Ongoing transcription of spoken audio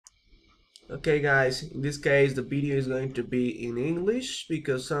Okay guys, in this case the video is going to be in English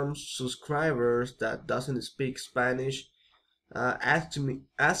because some subscribers that doesn't speak Spanish ask me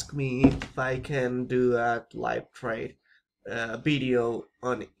if I can do a live trade video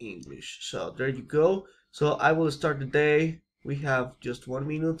on English. So there you go. So I will start the day. We have just 1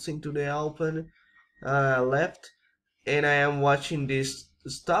 minute into the open left, and I am watching these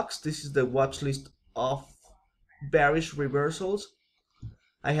stocks. This is the watch list of bearish reversals.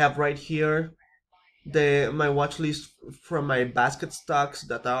 I have right here my watch list from my basket stocks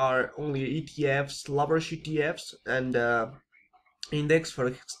that are only ETFs, leverage ETFs, and index.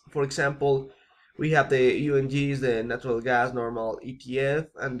 For example, we have the UNGs, the natural gas normal ETF,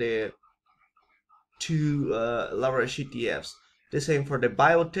 and the two leverage ETFs. The same for the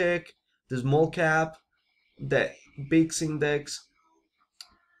biotech, the small cap, the VIX index,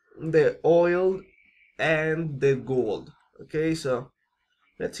 the oil, and the gold. Okay, so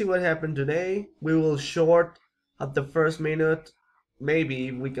let's see what happened today. We will short at the first minute.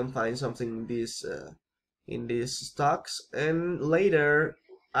 Maybe we can find something in these stocks, and later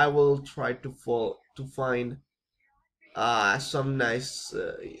I will try to find some nice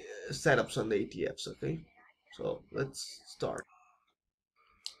setups on the ETFs. Okay, so let's start.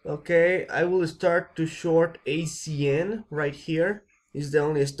 Okay, I will start to short AZN right here. It's the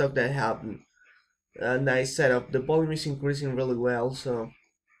only stock that I have a nice setup. The volume is increasing really well, so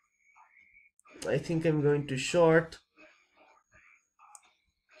I think I'm going to short.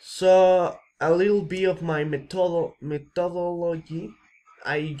 So a little bit of my methodology.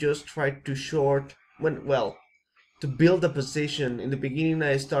 I just tried to short to build a position. In the beginning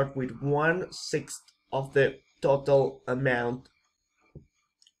I start with 1/6 of the total amount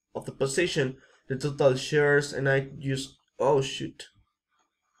of the position, the total shares, and I just oh shoot.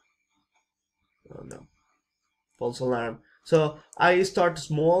 Oh no. False alarm. So I start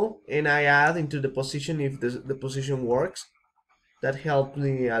small and I add into the position if the position works. That helped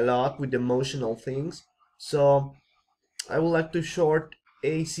me a lot with emotional things. So I would like to short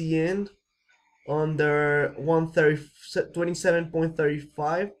AZN under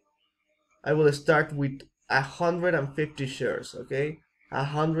 127.35. I will start with 150 shares. Okay,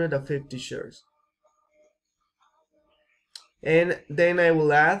 150 shares, and then I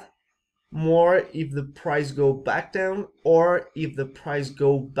will add more if the price go back down or if the price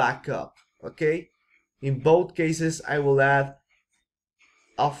go back up. Okay, in both cases I will add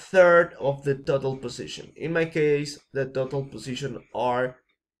a third of the total position. In my case, the total position are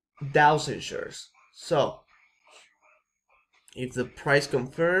 1,000 shares. So if the price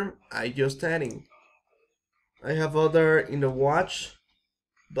confirm, I just adding. I have other in the watch,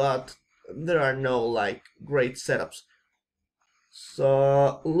 but there are no like great setups.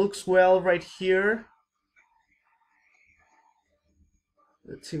 So looks well right here.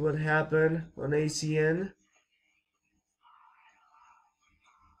 Let's see what happened on AZN.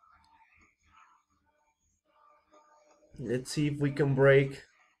 Let's see if we can break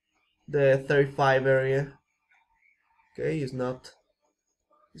the 35 area. Okay, it's not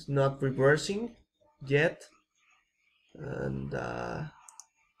reversing yet, and so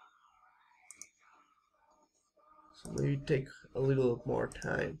maybe take a little more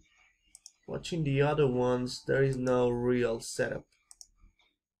time. Watching the other ones, there is no real setup.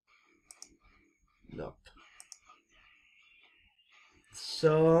 Nope.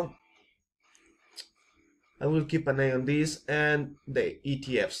 So I will keep an eye on this and the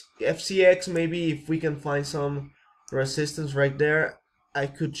ETFs. FCX, maybe if we can find some resistance right there, I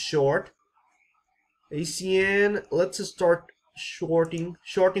could short. AZN, let's start shorting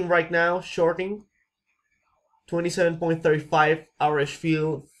right now. Shorting 27.35 average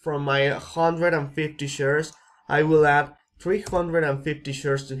fill from my 150 shares. I will add 350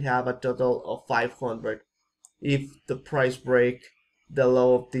 shares to have a total of 500 if the price break the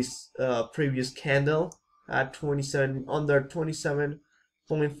low of this previous candle at 27 under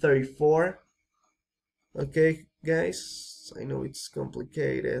 27.34. Okay guys, I know it's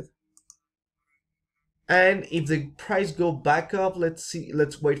complicated. And if the price go back up, let's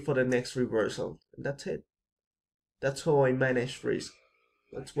wait for the next reversal. That's it. That's how I manage risk.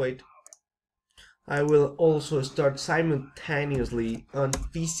 Let's wait. I will also start simultaneously on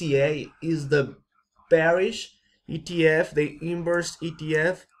TZA is the bearish ETF, the inverse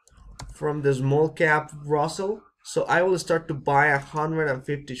ETF from the small cap Russell. So I will start to buy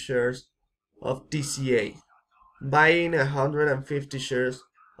 150 shares of TZA. Buying 150 shares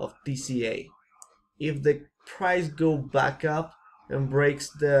of TZA. If the price go back up and breaks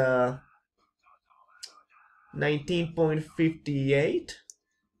the 19.58,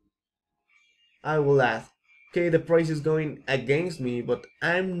 I will add. Okay, the price is going against me, but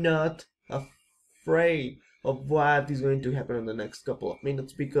I'm not afraid of what is going to happen in the next couple of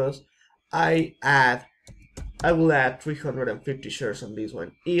minutes because I add I will add 350 shares on this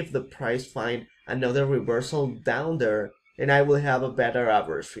one if the price find another reversal down there, and I will have a better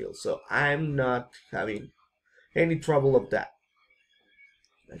average field. So I'm not having any trouble of that.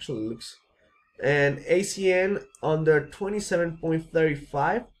 Actually looks, and ACN under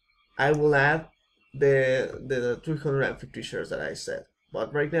 27.35, I will add the 350 shares that I said.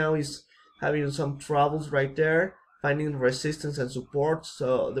 But right now is having some troubles right there, finding resistance and support.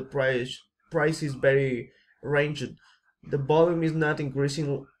 So the price is very ranged. The volume is not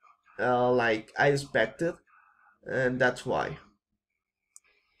increasing like I expected, and that's why.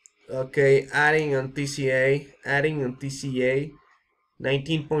 Okay, adding on TCA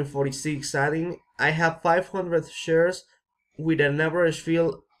 19.46, adding. I have 500 shares with an average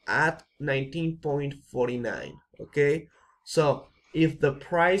field at 19.49. Okay, so if the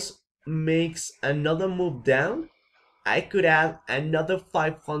price makes another move down, I could add another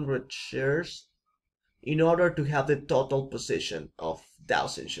 500 shares in order to have the total position of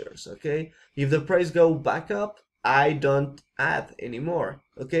 1,000 shares. Okay, if the price go back up, I don't add anymore.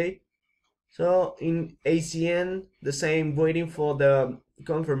 Okay, so in ACN, the same, waiting for the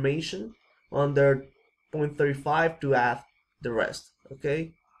confirmation under 0.35 to add the rest.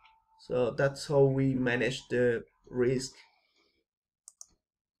 Okay, so that's how we manage the risk.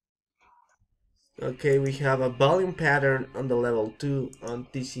 Okay, we have a volume pattern on the level 2 on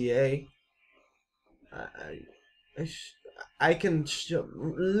TCA. I, I, I can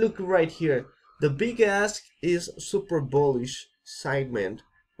look right here. The big ask is super bullish segment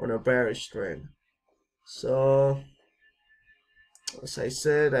on a bearish trend. So as I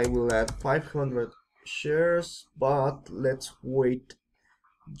said, I will add 500 shares, but let's wait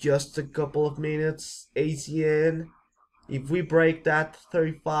just a couple of minutes. AZN, if we break that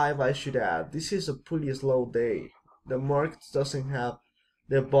 35, I should add. This is a pretty slow day. The market doesn't have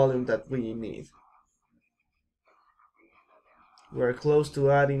the volume that we need. We're close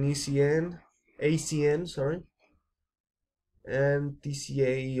to adding ACN, sorry, and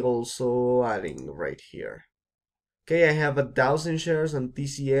TCA also adding right here. Okay, I have 1,000 shares on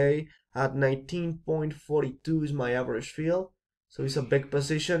TCA at 19.42 is my average field, so it's a big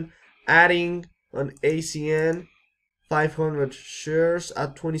position. Adding on ACN 500 shares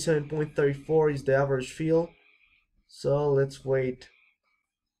at 27.34 is the average field. So let's wait.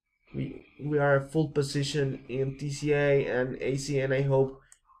 We are full position in TCA and ACN. I hope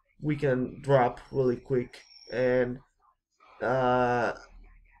we can drop really quick, and I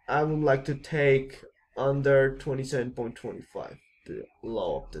would like to take under 27.25, the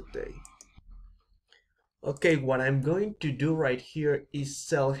low of the day. Okay, what I'm going to do right here is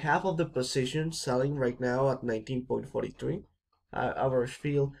sell half of the position, selling right now at 19.43 average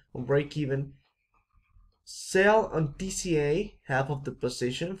field on break even. Sell on TCA half of the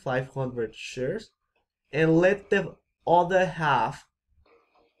position, 500 shares, and let the other half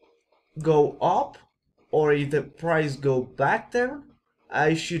go up, or if the price go back down,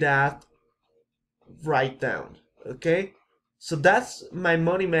 I should add right down. Okay, so that's my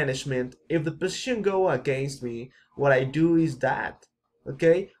money management. If the position go against me, what I do is that,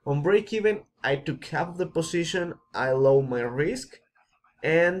 okay, on break even I took half of the position, I lower my risk,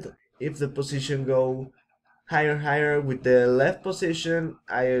 and if the position go higher with the left position,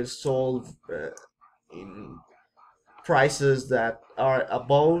 I sold in prices that are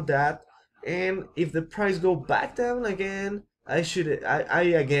above that, and if the price go back down again, I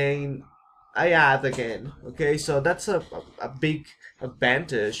add again. Okay, so that's a big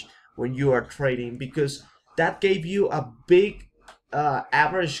advantage when you are trading, because that gave you a big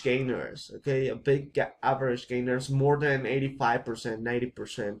average gainers. Okay, a big average gainers, more than 85%,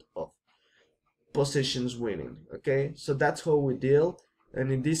 90% of positions winning. Okay, so that's how we deal, and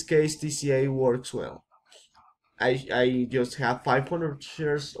in this case TCA works well. I just have 500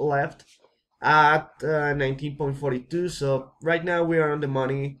 shares left at 19.42, so right now we are on the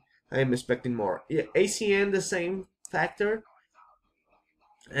money. I'm expecting more. ACN, the same factor,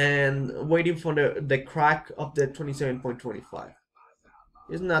 and waiting for the crack of the 27.25.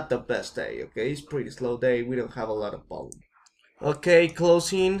 It's not the best day, okay? It's pretty slow day. We don't have a lot of volume. Okay,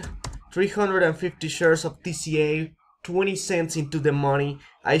 closing 350 shares of TCA, 20 cents into the money.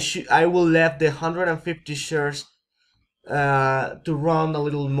 I will let the 150 shares to run a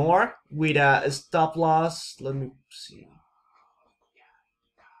little more with a stop loss. Let me see.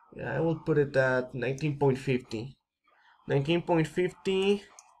 Yeah, I will put it at 19.50. 19.50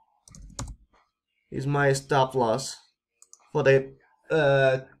 is my stop loss for the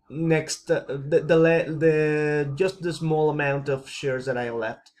next the just the small amount of shares that I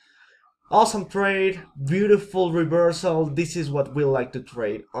left. Awesome trade, beautiful reversal. This is what we like to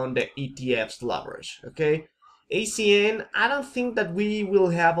trade on the ETFs leverage. Okay, ACN, I don't think that we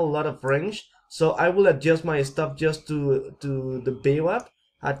will have a lot of range, so I will adjust my stop just to the VWAP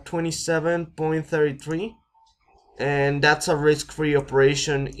at 27.33, and that's a risk-free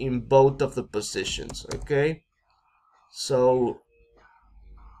operation in both of the positions. Okay, so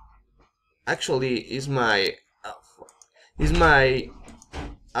actually is my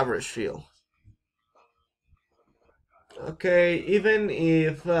average field. Okay, even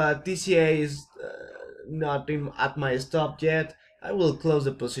if TCA is not at my stop yet, I will close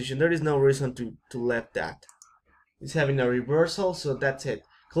the position. There is no reason to let that. It's having a reversal, so that's it.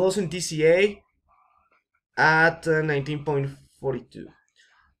 Closing TCA at 19.42.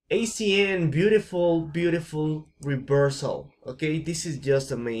 ACN, beautiful, beautiful reversal. Okay, this is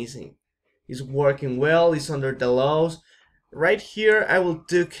just amazing. It's working well, it's under the lows. Right here, I will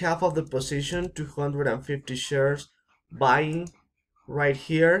take half of the position, 250 shares, buying right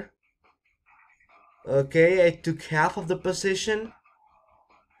here. Okay, I took half of the position,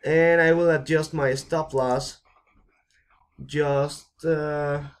 and I will adjust my stop loss just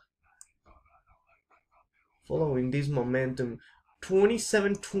following this momentum.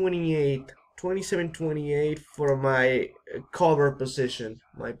 27.28 for my cover position,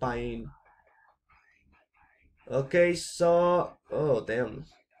 my buy-in. Okay, so oh damn,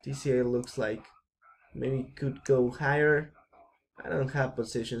 TCA looks like maybe could go higher. I don't have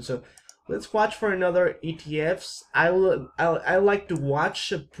position, so let's watch for another ETFs. I like to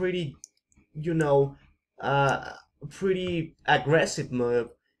watch a pretty, you know, pretty aggressive move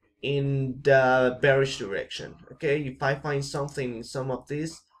in the bearish direction. Okay, if I find something in some of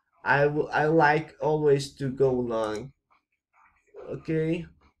these, I like always to go long. Okay,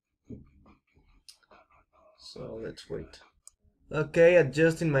 so let's wait. Okay,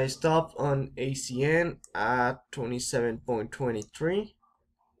 adjusting my stop on ACN at 27.23,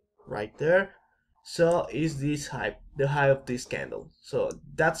 right there. So is this high, the high of this candle? So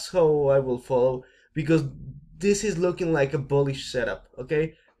that's how I will follow, because this is looking like a bullish setup.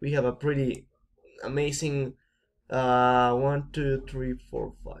 Okay, we have a pretty amazing 1 2 3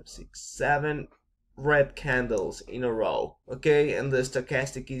 4 5 6 7 red candles in a row. Okay, and the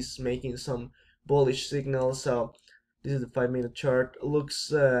stochastic is making some bullish signals. So this is the 5-minute chart.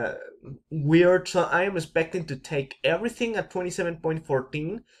 Looks weird, so I am expecting to take everything at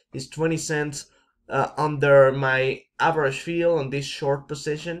 27.14. It's 20 cents under my average field on this short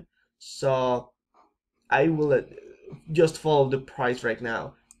position, so I will just follow the price right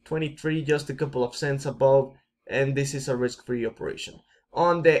now. 23, just a couple of cents above, and this is a risk-free operation.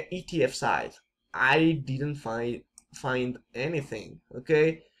 On the ETF side, I didn't find anything.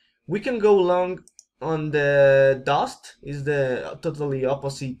 Okay, we can go long on the dust, is the totally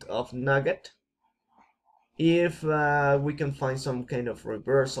opposite of nugget, if we can find some kind of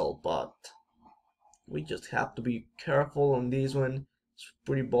reversal, but we just have to be careful on this one. It's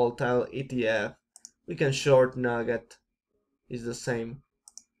pretty volatile ETF. We can short nugget, is the same.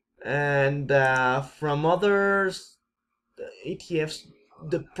 And from others ETFs,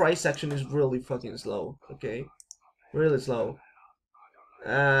 the price action is really fucking slow. Okay, really slow.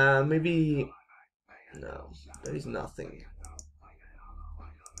 Maybe no, there is nothing.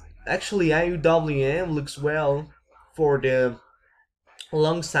 Actually, IUWM looks well for the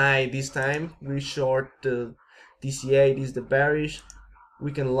long side this time. We short TCA, this is the bearish.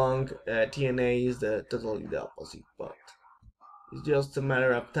 We can long TNA is the totally the opposite, but it's just a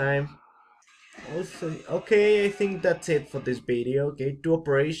matter of time. Also, okay, I think that's it for this video. Okay, two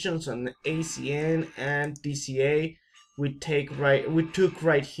operations on ACN and TCA. We took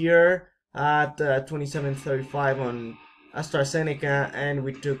right here at 27.35 on AstraZeneca, and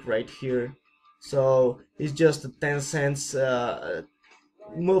we took right here. So it's just a 10 cents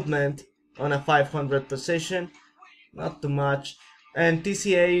movement on a 500 position, not too much. And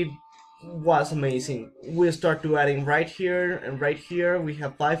TCA was amazing. We start to adding right here and right here. We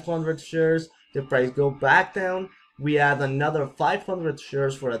have 500 shares. The price go back down. We add another 500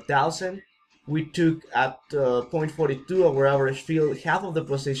 shares for 1,000. We took at 0.42 our average field, half of the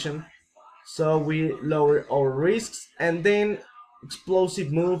position, so we lower our risks, and then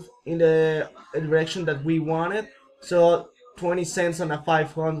explosive move in the direction that we wanted. So 20 cents on a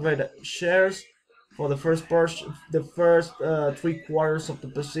 500 shares for the first portion, the first 3 quarters of the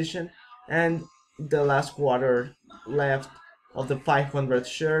position, and the last quarter left of the 500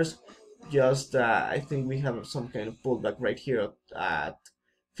 shares. Just I think we have some kind of pullback right here at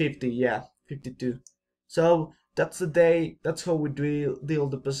 50, yeah, 52. So that's the day. That's how we deal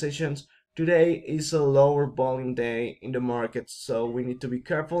the positions. Today is a lower volume day in the market, so we need to be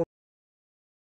careful.